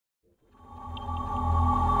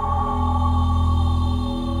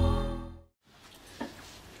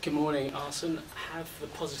Good morning, Arsene. Have the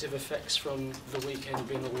positive effects from the weekend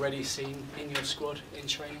been already seen in your squad in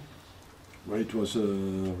training? Well, it was a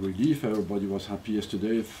relief. Everybody was happy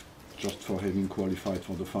yesterday just for having qualified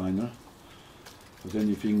for the final. But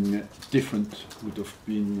anything different would have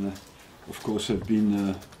been, of course, have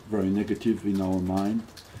been very negative in our mind.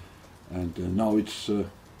 And now it's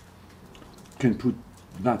can put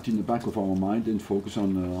that in the back of our mind and focus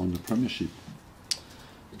on the Premiership.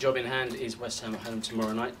 The job in hand is West Ham at home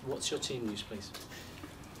tomorrow night. What's your team news, please?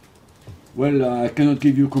 Well, I cannot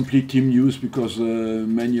give you complete team news because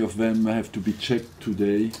many of them have to be checked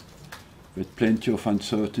today. With plenty of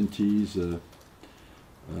uncertainties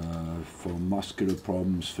for muscular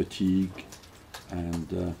problems, fatigue,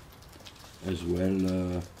 and as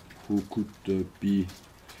well who could be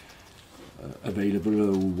available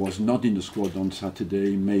who was not in the squad on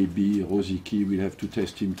Saturday. Maybe Rosicky, will have to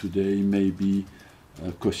test him today. Maybe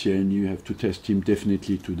Koscielny, you have to test him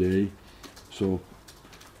definitely today. So,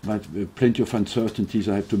 but plenty of uncertainties.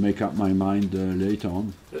 I have to make up my mind later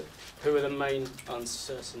on. Who are the main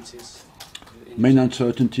uncertainties? Main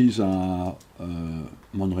uncertainties are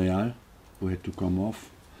Monreal, who had to come off.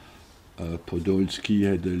 Podolski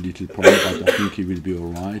had a little problem, but I think he will be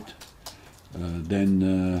all right.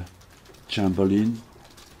 Then Chamberlain,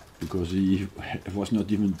 because he was not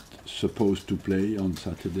even supposed to play on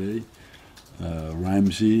Saturday.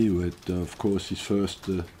 Ramsey, who had, of course, his first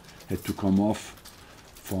had to come off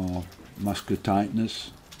for muscular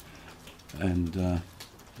tightness, and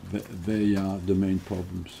they are the main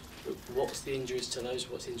problems. What's the injuries to those?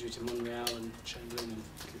 What's the injury to Monreal and Chamberlain?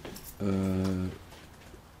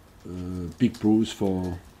 Big bruise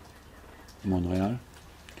for Monreal.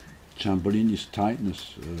 Chamberlain is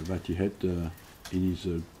tightness that he had in his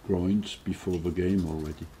groins before the game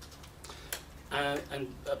already. And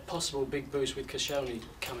a possible big boost with Koscielny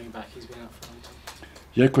coming back. He's been out for a long time.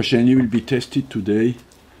 Yeah, Koscielny will be tested today,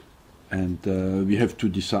 and we have to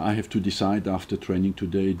decide. I have to decide after training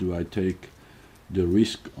today: do I take the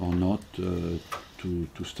risk or not to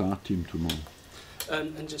start him tomorrow?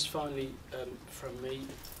 And just finally, from me,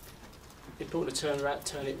 important to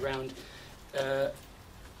turn it round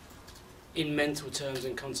in mental terms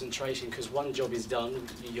and concentration, because one job is done.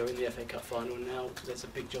 You're in the FA Cup final now. There's a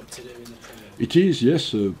big job to do in the Premier League. It is,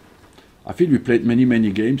 yes. I feel we played many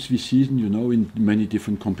games this season, you know, in many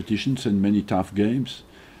different competitions and many tough games.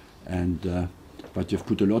 And but you've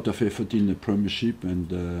put a lot of effort in the Premiership, and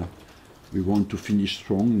we want to finish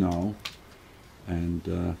strong now. And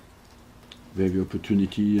we have the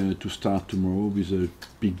opportunity to start tomorrow with a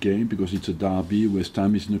big game, because it's a derby. West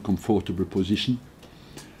Ham is in a comfortable position,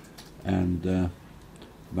 and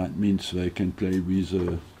that means they can play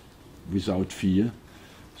without fear.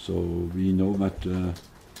 So we know that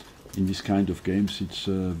in this kind of games it's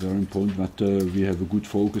very important that we have a good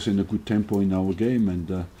focus and a good tempo in our game, and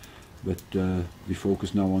that we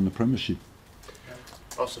focus now on the Premiership.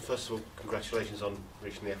 Also, first of all, congratulations on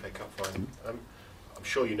reaching the FA Cup final. I'm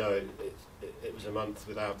sure you know it was a month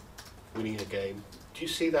without winning a game. Do you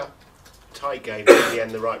see that tie game in the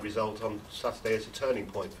end, the right result on Saturday, as a turning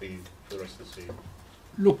point for you for the rest of the season?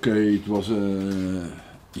 Look, it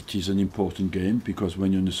is an important game, because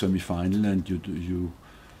when you're in the semi-final and you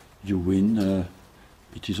win,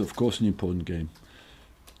 it is of course an important game.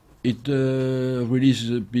 It releases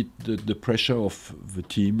a bit the pressure of the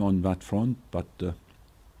team on that front, but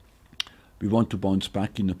we want to bounce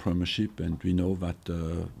back in the Premiership, and we know that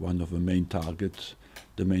one of the main target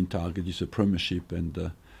is the Premiership,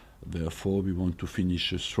 and therefore we want to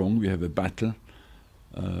finish strong. We have a battle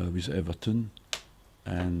with Everton,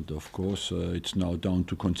 and of course it's now down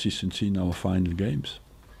to consistency in our final games.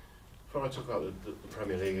 Before I talk about the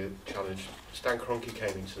Premier League challenge, Stan Kroenke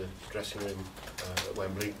came into the dressing room at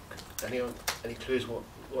Wembley. Any clues what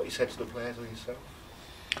he said to the players or yourself?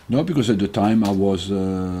 No, because at the time I was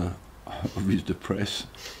with the press,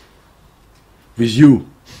 with you.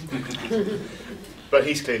 But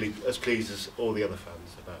he's clearly as pleased as all the other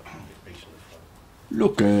fans about reaching the final.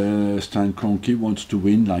 Look, Stan Kroenke wants to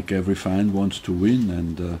win, like every fan wants to win,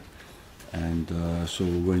 and so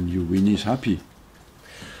when you win, he's happy.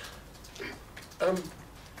 Do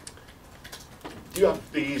you have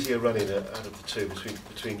the easier running out of the two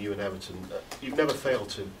between you and Everton? You've never failed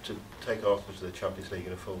to take Arsenal to the Champions League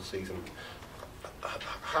in a full season.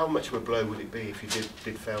 How much of a blow would it be if you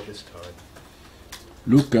did fail this time?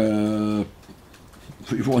 Look,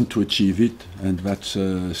 we want to achieve it, and that's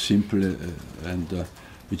simple, and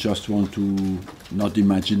we just want to not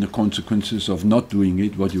imagine the consequences of not doing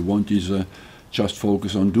it. What you want is just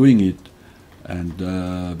focus on doing it, and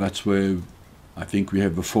that's where I think we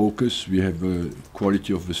have a focus, we have a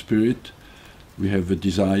quality of the spirit, we have a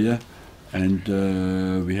desire, and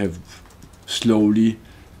we have slowly.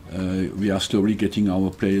 We are slowly getting our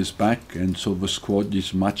players back, and so the squad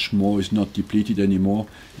is much more, is not depleted anymore,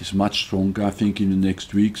 is much stronger, I think, in the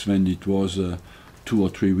next weeks than it was 2 or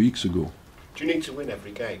 3 weeks ago. Do you need to win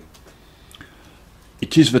every game?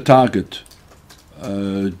 It is the target.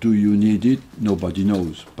 Do you need it? Nobody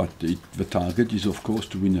knows, but the target is, of course,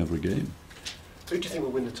 to win every game. Who do you think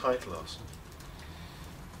will win the title, Arsene?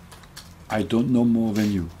 I don't know more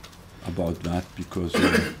than you about that, because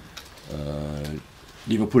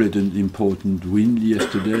Liverpool had an important win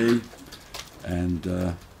yesterday, and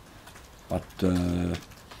but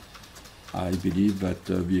I believe that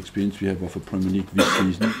the experience we have of a Premier League this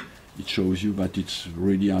season, it shows you that it's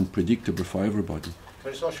really unpredictable for everybody. Can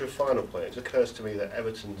I just ask you a final point? It occurs to me that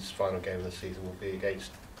Everton's final game of the season will be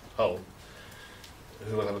against Hull,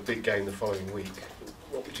 who will have a big game the following week.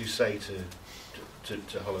 What would you say to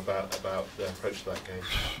Hull about their approach to that game?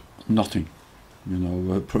 Nothing. You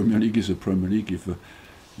know, Premier League is a Premier League. If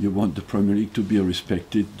you want the Premier League to be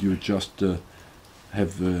respected, you just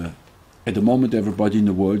have. At the moment, everybody in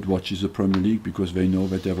the world watches the Premier League because they know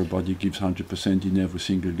that everybody gives 100% in every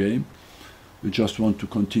single game. We just want to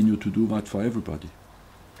continue to do that for everybody.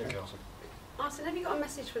 Thank you, Arsene. Arsene, have you got a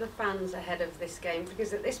message for the fans ahead of this game?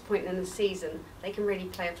 Because at this point in the season, they can really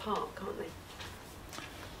play a part, can't they?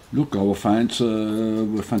 Look, our fans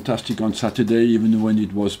were fantastic on Saturday, even when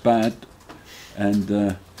it was bad.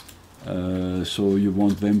 And so you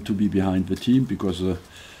want them to be behind the team, because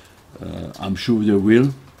I'm sure they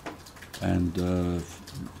will. And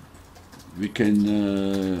we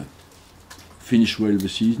can finish well the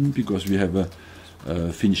season, because we have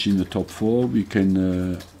finish in the top 4. We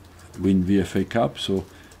can win the FA Cup. So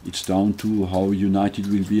it's down to how united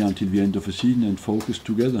we'll be until the end of the season and focus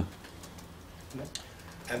together.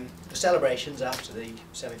 The celebrations after the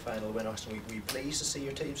semi-final win, Arsene, were you pleased to see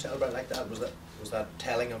your team celebrate like that? Was that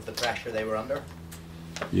telling of the pressure they were under?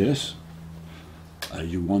 Yes.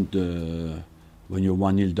 You want when you're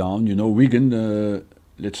 1-0 down. You know, Wigan.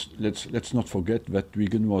 Let's not forget that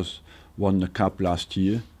Wigan won the cup last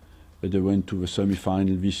year, but they went to the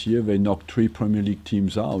semi-final this year. They knocked 3 Premier League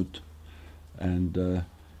teams out, and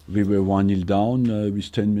we were 1-0 down with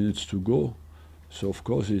 10 minutes to go. So of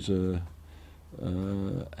course it's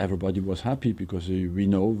everybody was happy, because we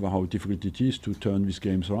know how difficult it is to turn these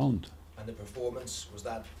games around. And the performance, was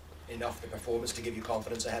that enough, the performance, to give you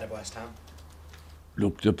confidence ahead of West Ham?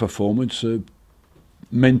 Look, the performance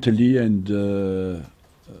mentally and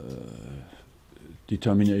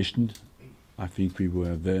determination, I think we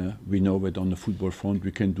were there. We know that on the football front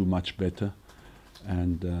we can do much better,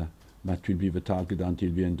 and that will be the target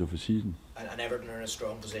until the end of the season. And Everton are in a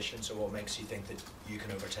strong position, so what makes you think that you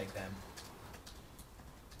can overtake them?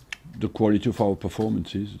 The quality of our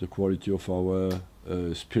performances, the quality of our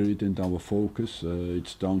spirit and our focus.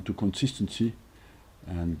 It's down to consistency,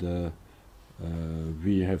 and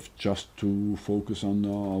we have just to focus on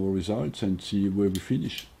our results and see where we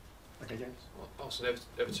finish. Okay, James. Well, Arsene,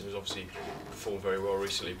 Everton has obviously performed very well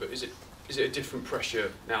recently, but is it a different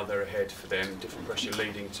pressure now they're ahead for them, different pressure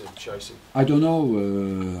leading to chasing? I don't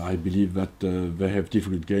know. I believe that they have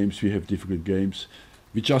difficult games, we have difficult games.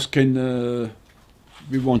 We just can,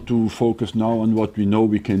 we want to focus now on what we know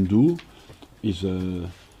we can do.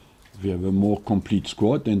 We have a more complete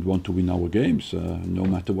squad and want to win our games. No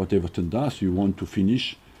matter what Everton does, you want to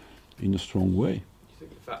finish in a strong way. Do you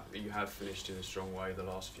think the fact that you have finished in a strong way the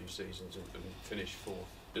last few seasons and finished 4th,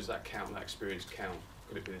 does that count, that experience count?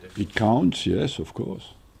 Could it be the difference? It counts, yes, of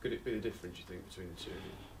course. Could it be the difference, you think, between the two?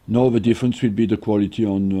 No, the difference will be the quality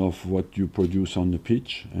of what you produce on the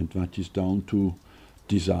pitch, and that is down to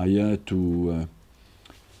desire to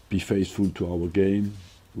be faithful to our game.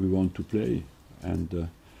 We want to play and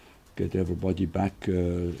get everybody back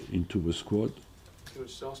into the squad. Can I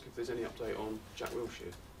just ask if there's any update on Jack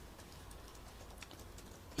Wilshere?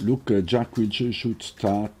 Look, Jack Wilshere should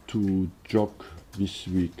start to jog this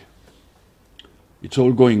week. It's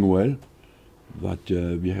all going well, but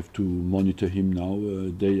we have to monitor him now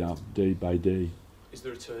day by day. Is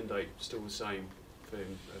the return date still the same for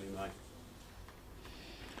him, early May?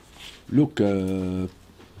 Look,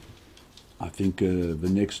 I think the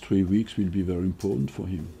next 3 weeks will be very important for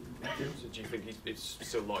him. So do you think it's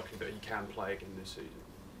still likely that he can play again this season?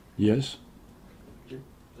 Yes.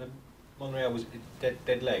 Monreal was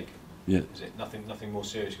dead leg. Yeah. Is it nothing more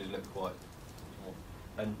serious? Because it looked quite.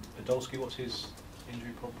 And Podolski, what's his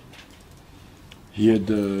injury problem? He had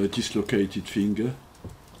a dislocated finger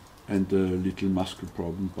and a little muscle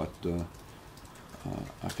problem, but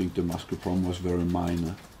I think the muscle problem was very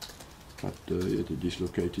minor. But he had a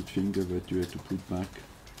dislocated finger that you had to put back.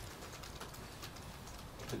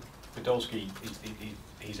 Podolski,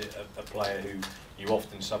 he's a player who you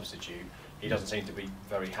often substitute. He doesn't seem to be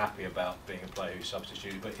very happy about being a player who's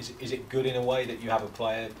substituted. But is it good in a way that you have a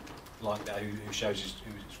player like that who shows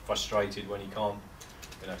who's frustrated when he can't,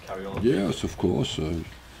 carry on? Yes, of course.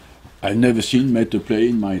 I've never seen Mette play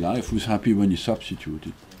in my life who's happy when he's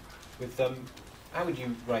substituted. With how would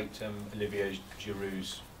you rate Olivier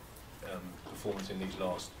Giroud's performance in these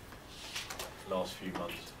last few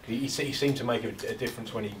months? He seemed to make a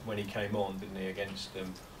difference when he came on, didn't he, against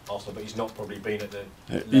Arsenal? But he's not probably been at the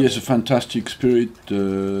level. He has a fantastic spirit,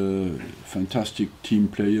 fantastic team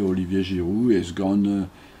player. Olivier Giroud has gone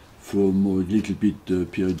for a little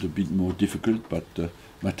bit period a bit more difficult, but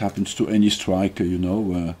that happens to any striker,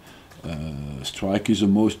 Striker is the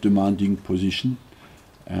most demanding position,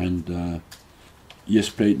 and he has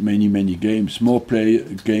played many games, more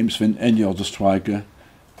games than any other striker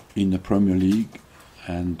in the Premier League,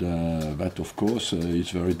 and that of course is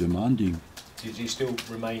very demanding. Does he still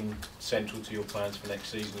remain central to your plans for next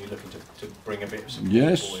season? You're looking to bring a bit of support?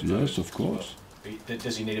 Yes, of course. Well.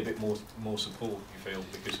 Does he need a bit more support, you feel?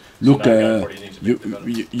 Because look, probably needs a bit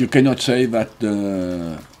of you cannot say that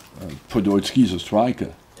Podolski is a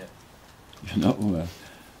striker. Yeah.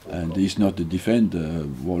 And he's not a defender.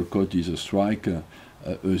 Walcott is a striker.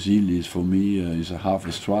 Özil is, for me, is a half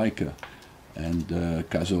a striker. And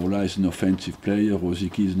Cazorla is an offensive player.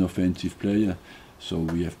 Rosicky is an offensive player. So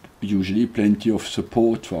we have usually plenty of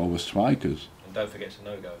support for our strikers. And don't forget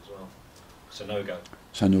Sanogo as well.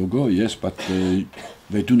 Sanogo, yes, but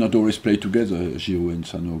they do not always play together, Giroud and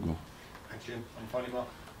Sanogo. Thank you. And finally, Mark.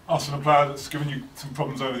 Arsenal player that's given you some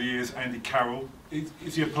problems over the years, Andy Carroll.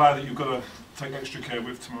 Is he a player that you've got to take extra care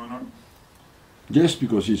with tomorrow night? Yes,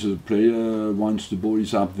 because he's a player, once the ball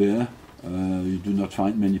is up there, you do not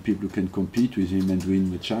find many people who can compete with him and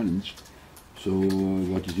win the challenge. So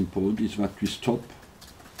what is important is that we stop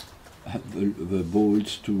the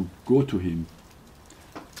balls to go to him.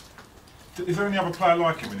 Is there any other player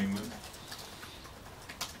like him in England?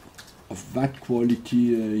 Of that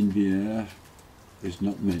quality in the air, there's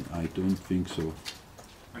not many. I don't think so.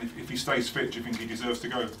 And if he stays fit, do you think he deserves to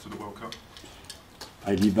go to the World Cup?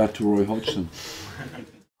 I leave that to Roy Hodgson.